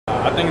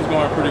I think it's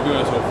going pretty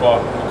good so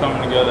far. We're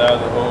coming together as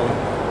a whole.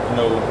 You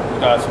know, we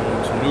got some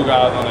new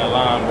guys on that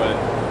line, but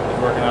it's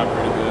working out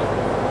pretty good.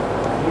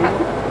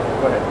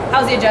 Go ahead.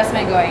 How's the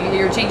adjustment going?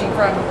 You're changing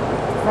from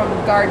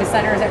guard to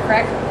center, is that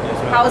correct? Yes,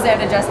 ma'am. How is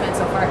that adjustment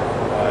so far?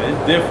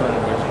 It's different,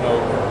 but you know,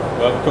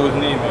 whoever coach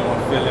need, man,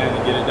 want to fill in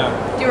and get it done.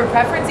 Do you have a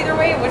preference either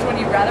way? Which one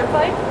you'd rather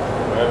play?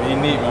 Wherever he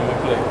need, man, we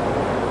play.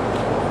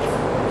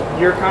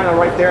 You're kind of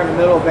right there in the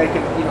middle,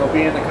 making, you know,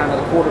 being the kind of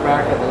the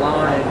quarterback at the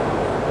line.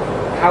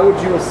 How would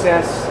you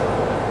assess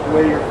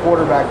where your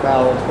quarterback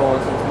battle is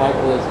going since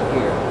Michael isn't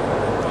here?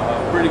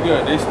 Pretty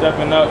good. They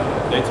stepping up.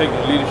 They taking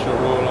the leadership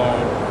role on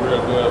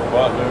real good.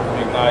 Butler,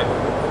 McKnight,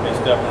 they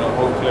stepping up.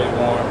 Whole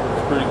Claiborne.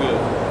 It's pretty good.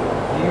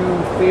 Do you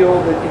feel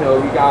that, you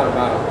know, you got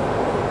about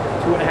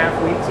 2.5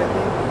 weeks, I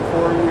think,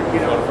 before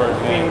you know, the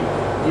first game.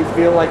 Do you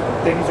feel like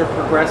things are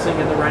progressing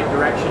in the right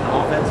direction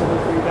offensively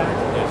for you guys?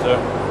 Yes, sir.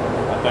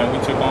 I think we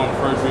took on the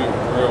first week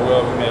real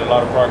well. We made a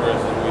lot of progress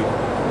this week.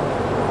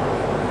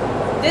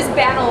 This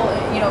battle,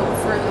 you know,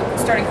 for the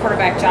starting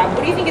quarterback job,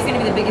 what do you think is going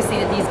to be the biggest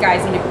thing that these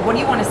guys need to, what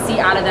do you want to see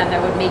out of them that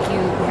would make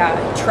you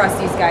trust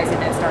these guys in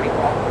that starting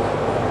role?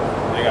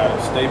 They got to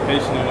stay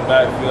patient in the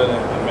backfield and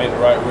make the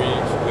right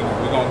reads.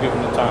 We're going to give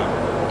them the time.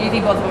 Do you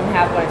think both of them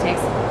have what it takes?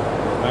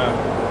 Man.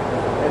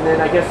 And then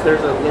I guess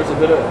there's a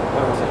bit of, I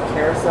don't want to say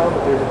carousel,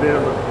 but there's a bit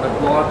of a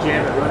log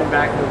jam at running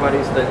back.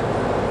 Nobody's the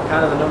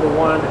kind of the number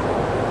one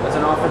as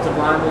an offensive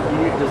lineman.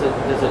 Is it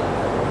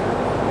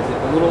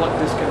a little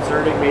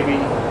disconcerting maybe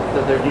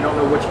that you don't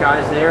know which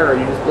guy's there, or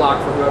you just block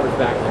for whoever's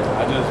back there?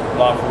 I just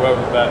block for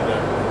whoever's back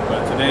there.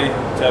 But today,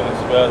 Tevin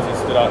Spells, he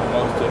stood out the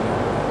most to me.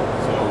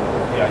 So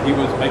yeah, he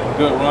was making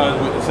good runs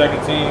with the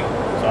second team.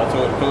 So I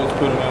told the coach,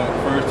 put him in with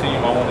the first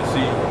team. I want to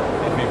see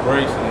if he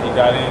breaks, and he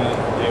got in and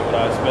did what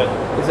I expected.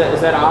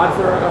 Is that odd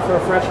for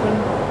a freshman?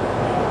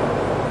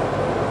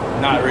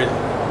 Not really.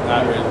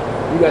 Not really.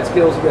 You got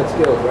skills, right?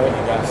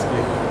 He got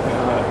skills.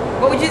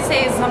 What would you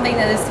say is something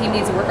that this team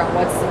needs to work on?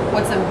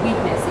 What's a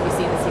weakness that you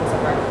see in this team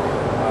so far?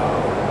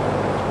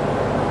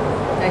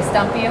 Did I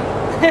stump you?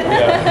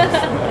 Yeah.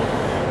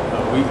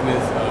 A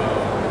weakness.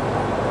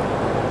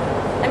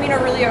 I mean, or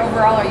really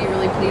overall, are you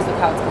really pleased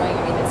with how it's going?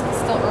 I mean, it's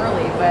still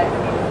early, but I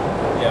mean.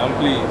 Yeah, I'm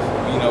pleased.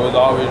 You know, there's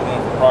always room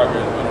for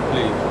progress, but I'm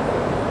pleased.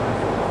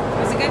 It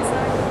was a good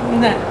start.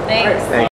 Thanks. Right, thanks.